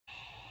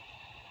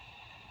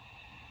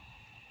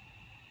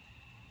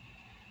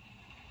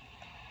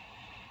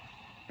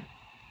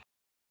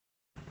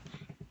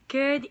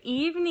Good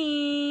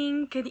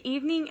evening. Good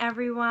evening,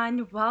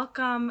 everyone.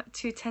 Welcome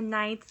to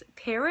tonight's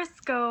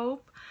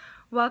Periscope.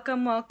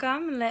 Welcome,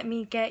 welcome. Let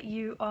me get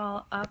you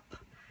all up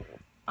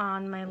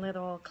on my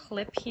little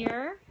clip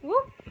here.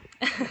 Whoop.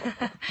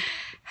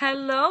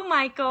 Hello,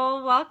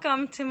 Michael.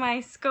 Welcome to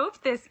my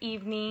scope this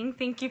evening.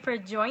 Thank you for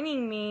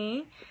joining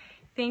me.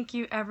 Thank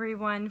you,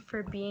 everyone,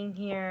 for being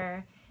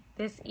here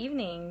this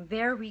evening.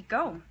 There we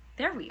go.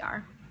 There we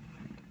are.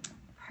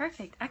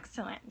 Perfect.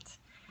 Excellent.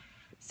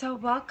 So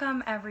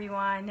welcome,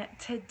 everyone.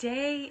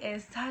 Today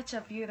is such a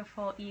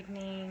beautiful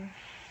evening.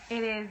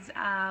 It is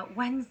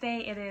Wednesday.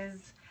 It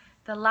is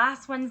the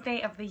last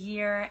Wednesday of the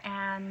year,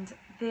 and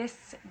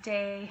this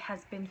day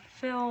has been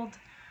filled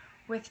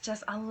with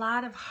just a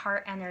lot of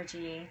heart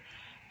energy.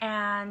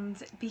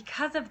 And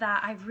because of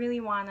that, I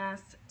really want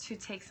us to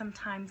take some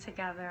time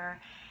together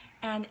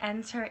and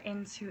enter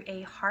into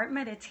a heart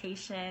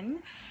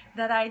meditation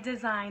that I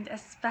designed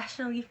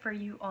especially for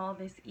you all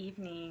this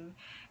evening.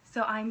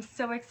 So I'm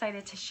so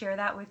excited to share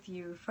that with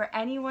you. For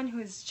anyone who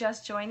is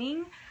just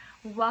joining,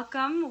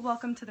 welcome.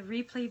 Welcome to the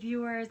replay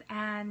viewers,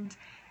 and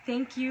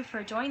thank you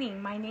for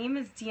joining. My name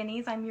is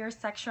Dianese. I'm your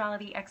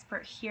sexuality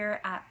expert here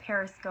at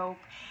Periscope.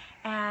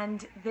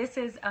 And this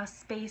is a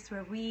space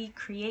where we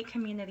create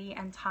community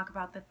and talk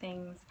about the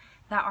things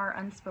that are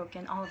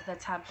unspoken, all of the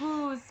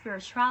taboos,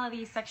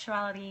 spirituality,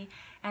 sexuality,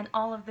 and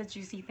all of the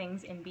juicy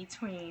things in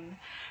between.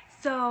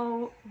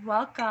 So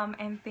welcome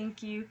and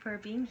thank you for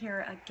being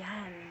here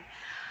again.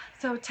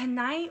 So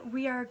tonight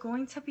we are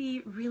going to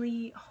be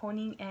really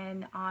honing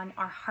in on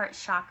our heart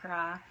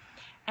chakra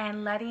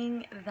and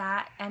letting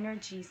that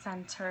energy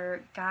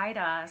center guide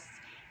us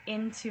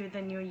into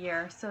the new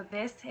year. So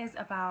this is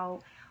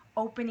about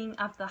opening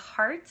up the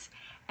heart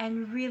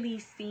and really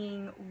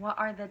seeing what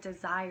are the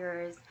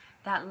desires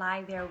that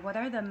lie there, what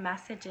are the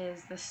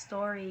messages, the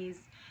stories,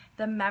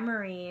 the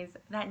memories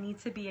that need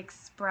to be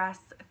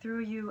expressed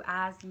through you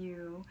as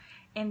you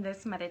in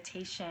this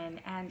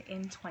meditation and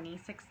in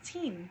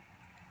 2016.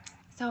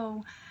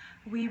 So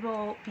we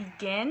will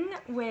begin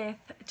with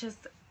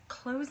just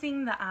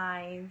closing the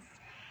eyes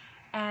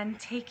and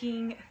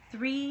taking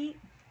 3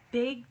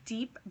 big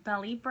deep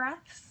belly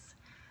breaths.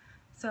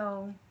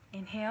 So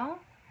inhale.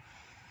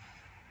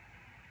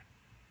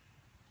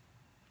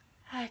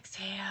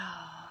 Exhale.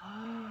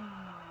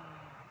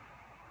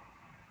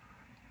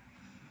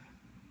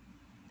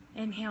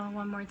 Inhale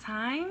one more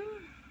time.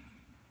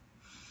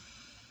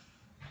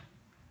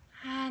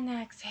 And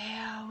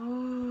exhale.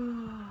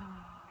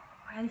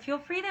 And feel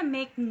free to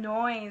make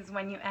noise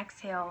when you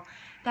exhale.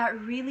 That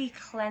really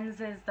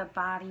cleanses the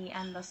body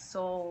and the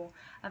soul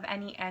of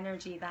any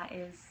energy that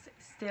is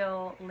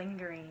still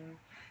lingering.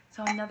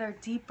 So another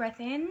deep breath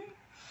in.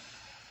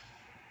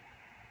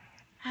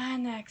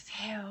 And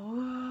exhale.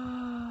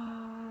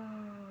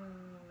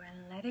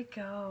 And let it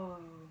go.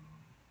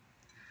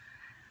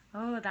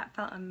 Oh, that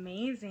felt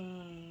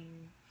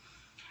amazing.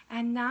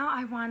 And now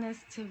I want us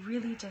to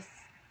really just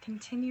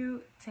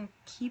continue to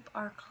keep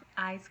our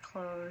eyes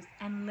closed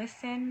and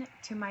listen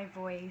to my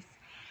voice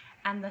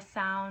and the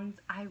sounds.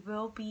 I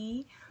will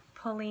be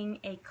pulling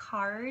a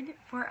card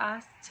for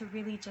us to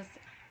really just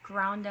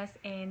ground us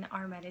in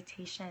our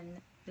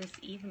meditation this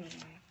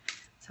evening.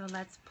 So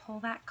let's pull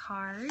that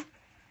card.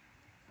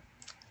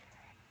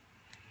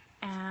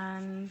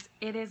 And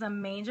it is a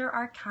major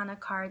arcana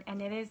card,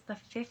 and it is the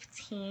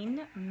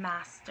 15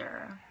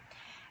 Master.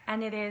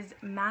 And it is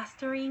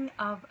mastering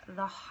of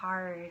the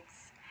heart.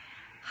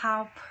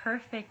 How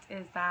perfect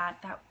is that?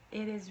 That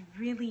it is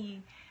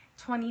really,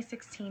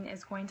 2016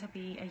 is going to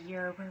be a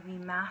year where we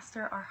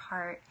master our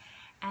heart.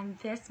 And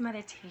this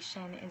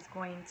meditation is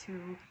going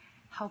to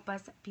help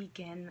us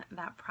begin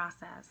that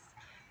process.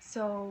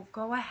 So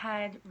go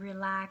ahead,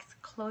 relax,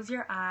 close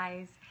your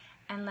eyes,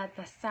 and let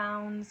the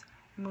sounds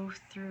move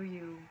through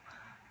you.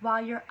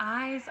 While your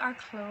eyes are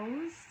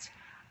closed,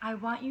 I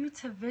want you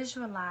to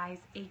visualize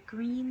a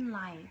green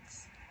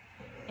light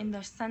in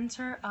the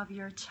center of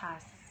your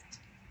chest.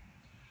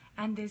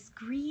 And this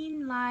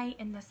green light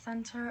in the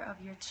center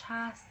of your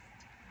chest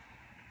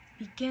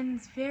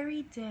begins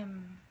very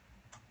dim.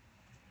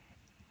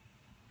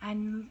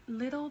 And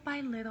little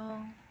by little,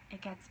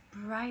 it gets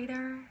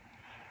brighter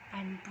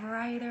and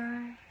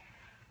brighter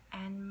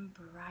and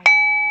brighter.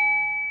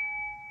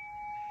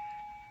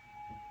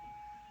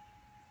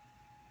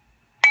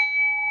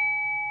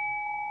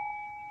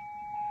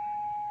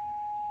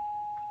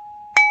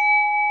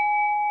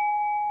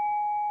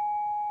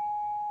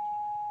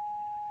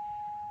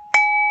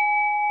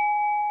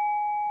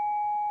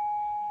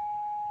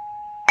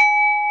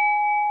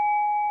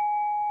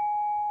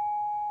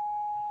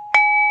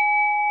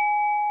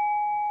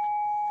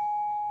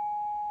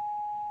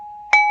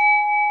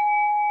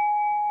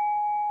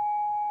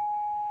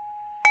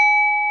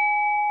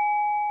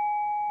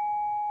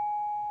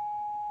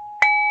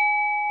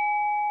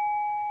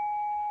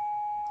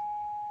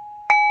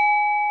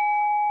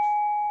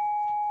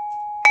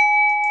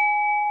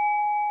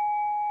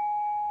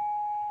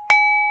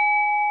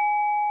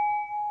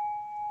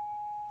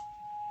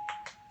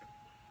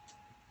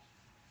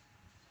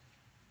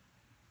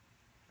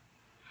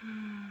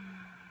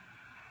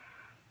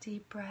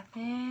 Deep breath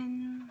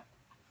in.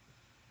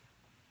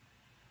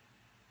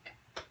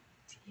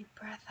 Deep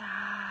breath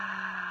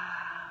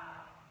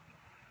out.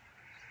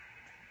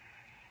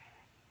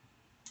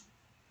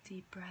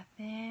 Deep breath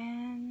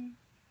in.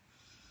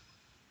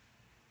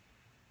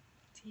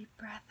 Deep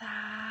breath out.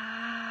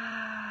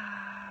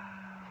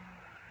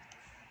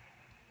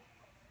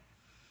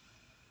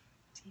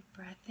 Deep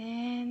breath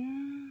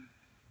in.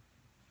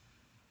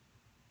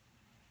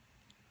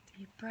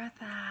 Deep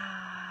breath out.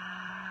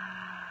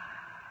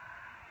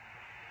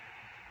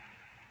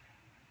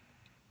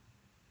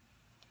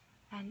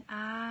 And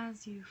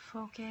as you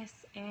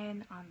focus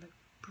in on the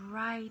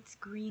bright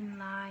green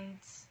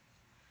light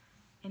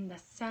in the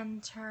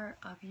center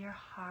of your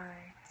heart,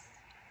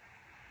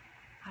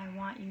 I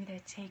want you to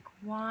take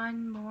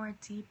one more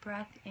deep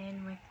breath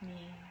in with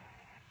me.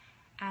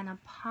 And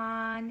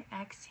upon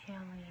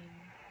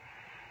exhaling,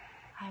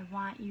 I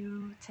want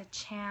you to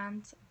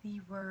chant the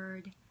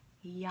word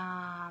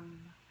YAM.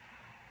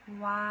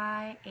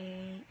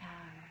 Y-A-M.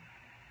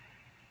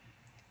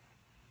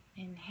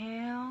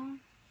 Inhale.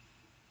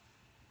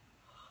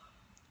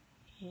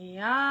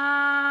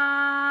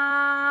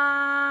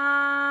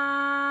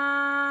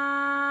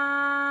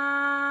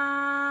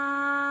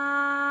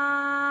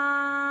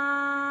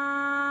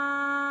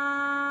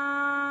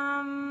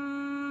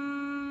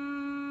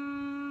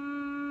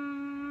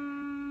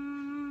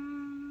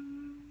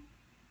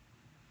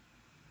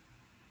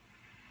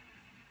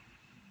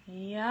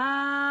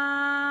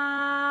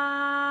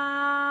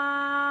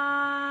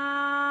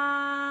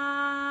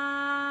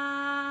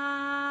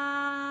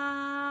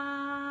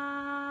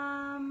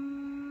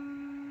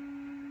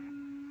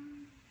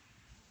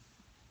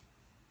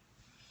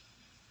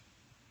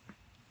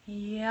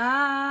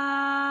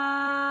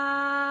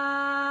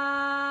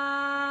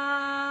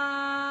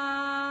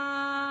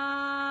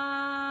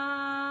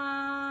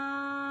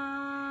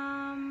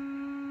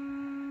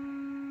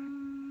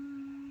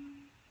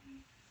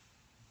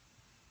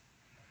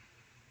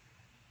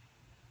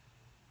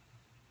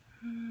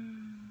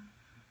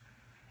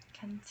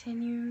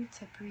 Continue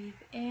to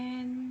breathe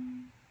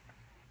in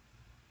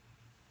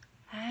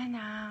and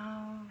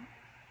out.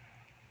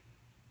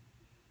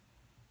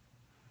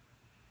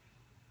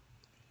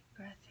 Deep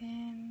breath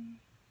in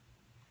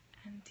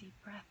and deep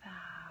breath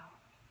out.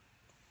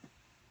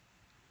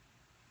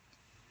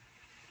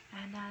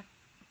 And at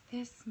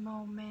this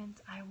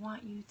moment, I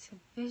want you to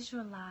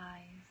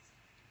visualize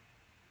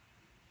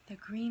the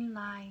green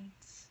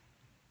light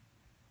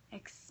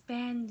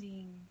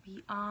expanding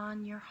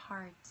beyond your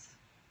heart,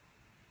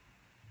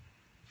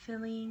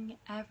 filling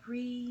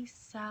every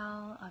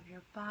cell of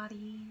your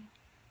body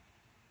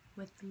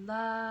with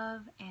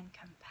love and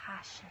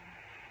compassion.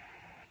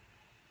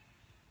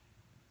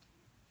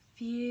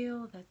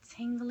 Feel the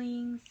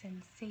tingling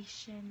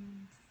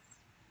sensations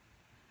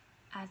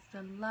as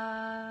the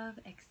love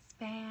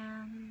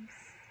expands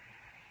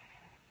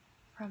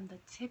from the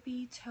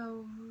tippy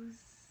toes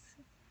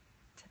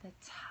to the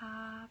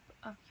top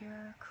of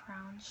your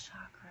crown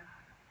chakra.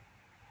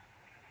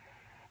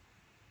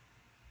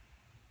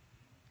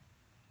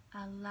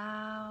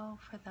 Allow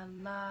for the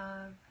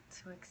love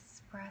to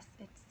express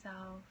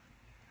itself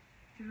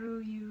through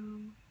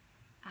you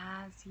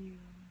as you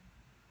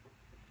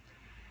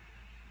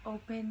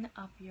open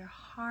up your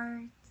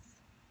heart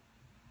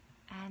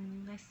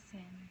and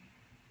listen.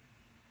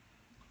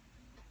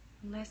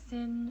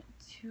 Listen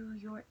to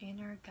your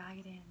inner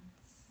guidance,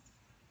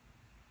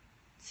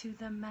 to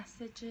the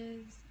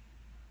messages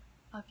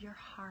of your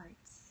heart,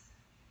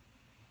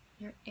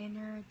 your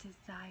inner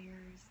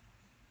desires.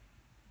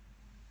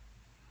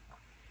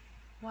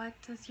 What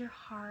does your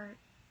heart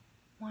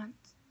want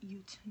you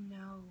to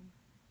know?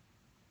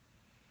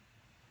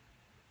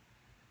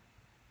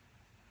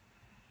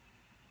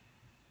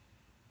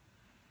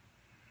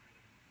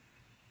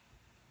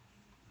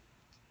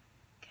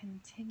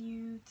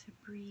 Continue to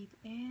breathe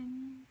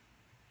in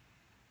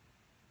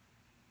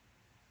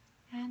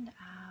and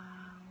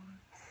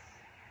out,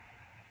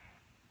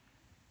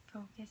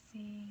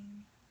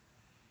 focusing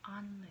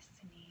on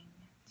listening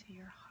to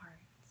your heart.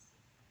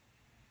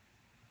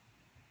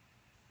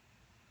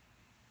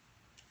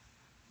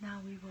 Now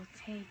we will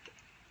take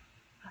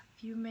a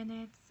few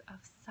minutes of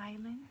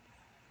silence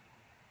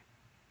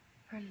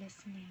for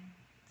listening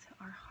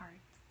to our hearts.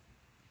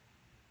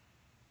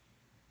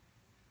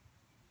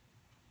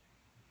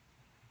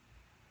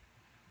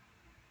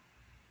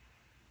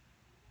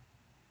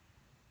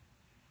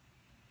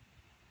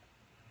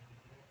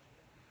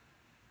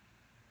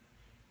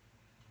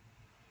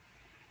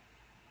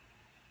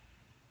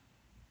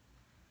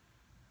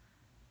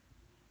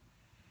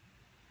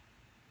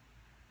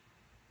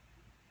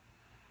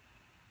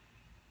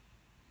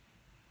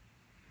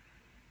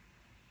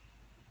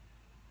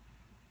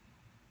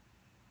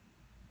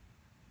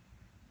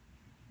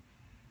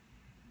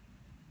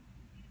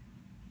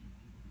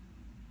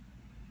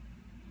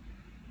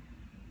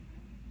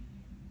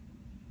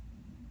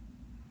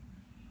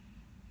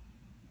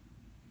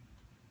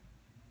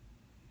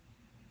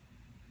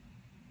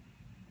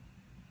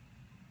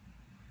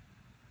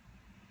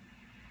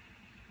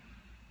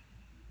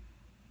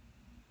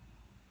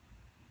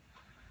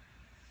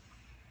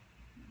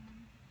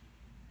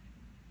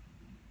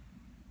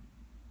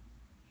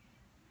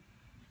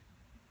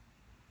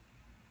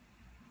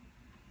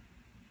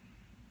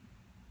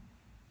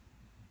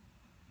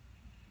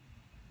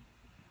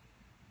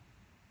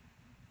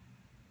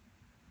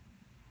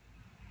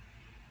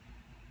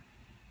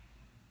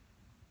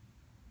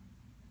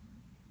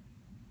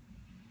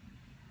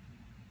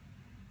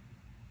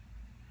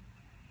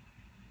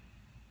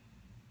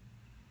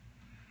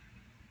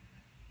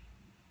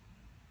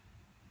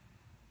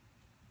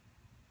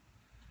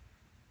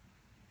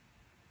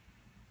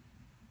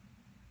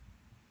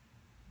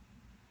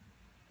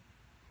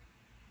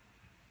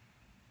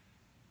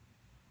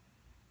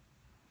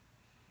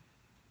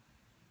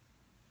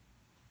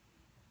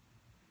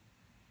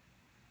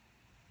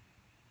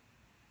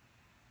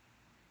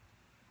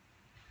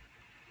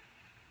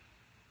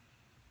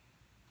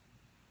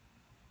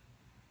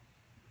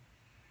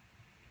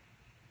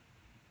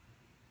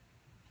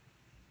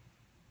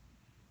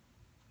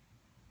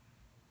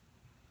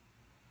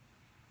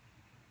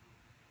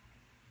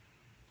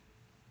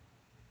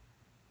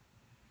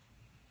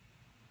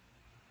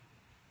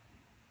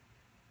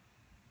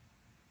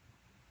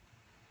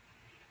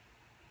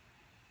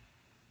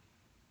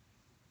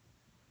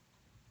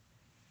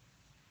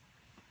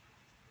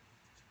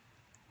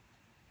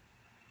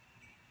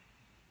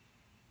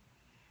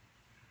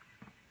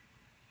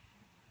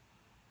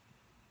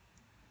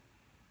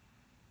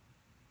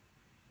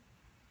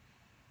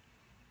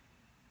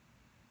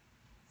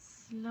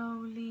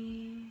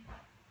 slowly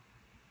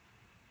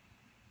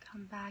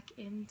come back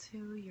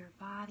into your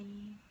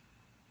body.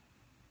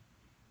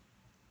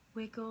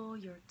 Wiggle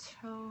your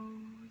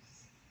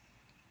toes.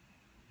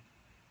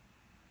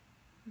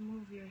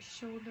 Move your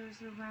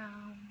shoulders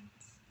around.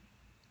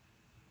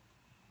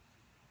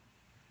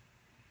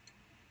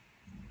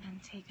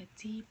 And take a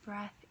deep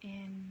breath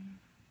in.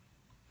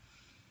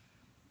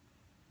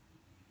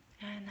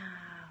 And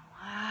out.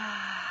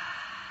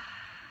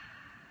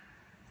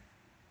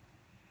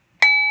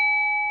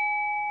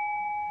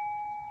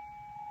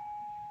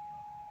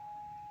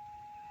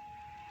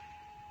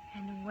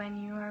 And when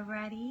you are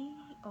ready,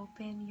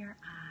 open your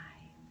eyes.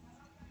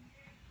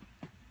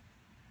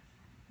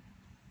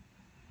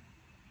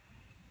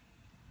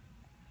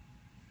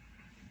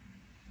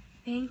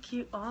 Thank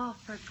you all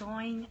for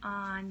going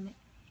on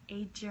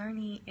a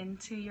journey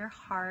into your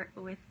heart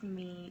with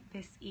me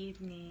this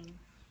evening.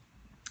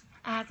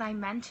 As I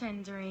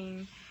mentioned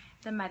during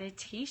the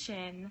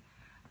meditation,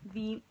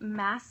 the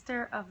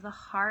Master of the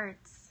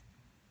Hearts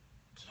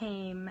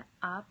came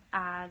up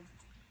as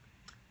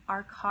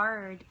our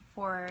card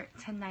for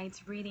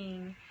tonight's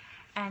reading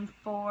and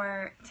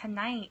for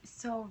tonight.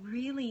 So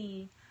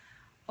really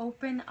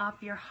open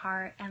up your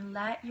heart and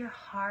let your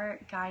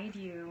heart guide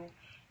you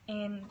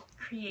in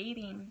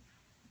creating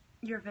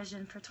your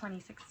vision for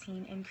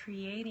 2016 and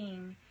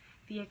creating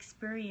the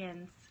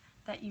experience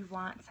that you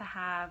want to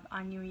have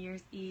on New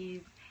Year's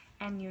Eve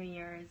and New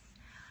Year's.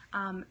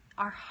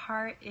 Our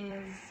heart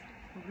is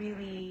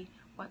really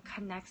what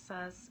connects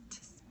us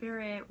to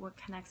spirit, what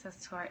connects us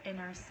to our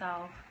inner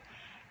self,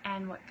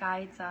 and what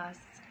guides us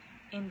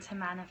into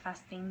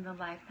manifesting the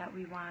life that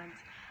we want.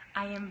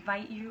 I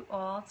invite you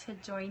all to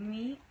join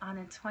me on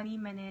a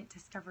 20-minute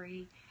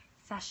discovery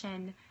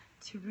session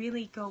to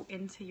really go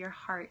into your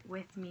heart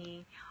with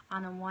me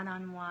on a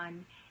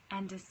one-on-one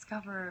and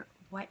discover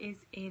what is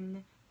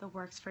in the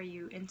works for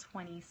you in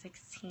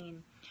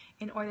 2016.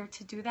 In order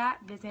to do that,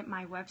 visit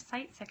my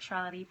website,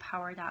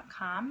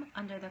 sexualitypower.com.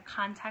 Under the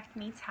Contact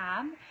Me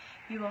tab,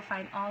 you will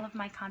find all of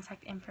my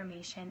contact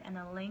information and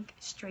a link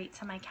straight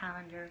to my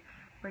calendar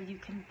where you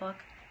can book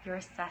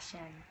your session.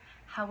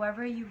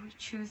 However you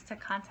choose to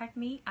contact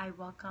me, I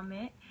welcome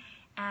it.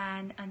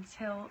 And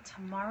until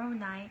tomorrow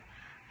night,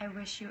 I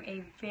wish you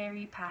a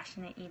very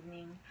passionate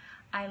evening.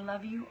 I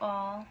love you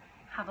all.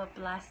 Have a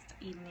blessed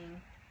evening.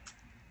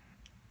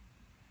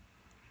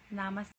 Namaste.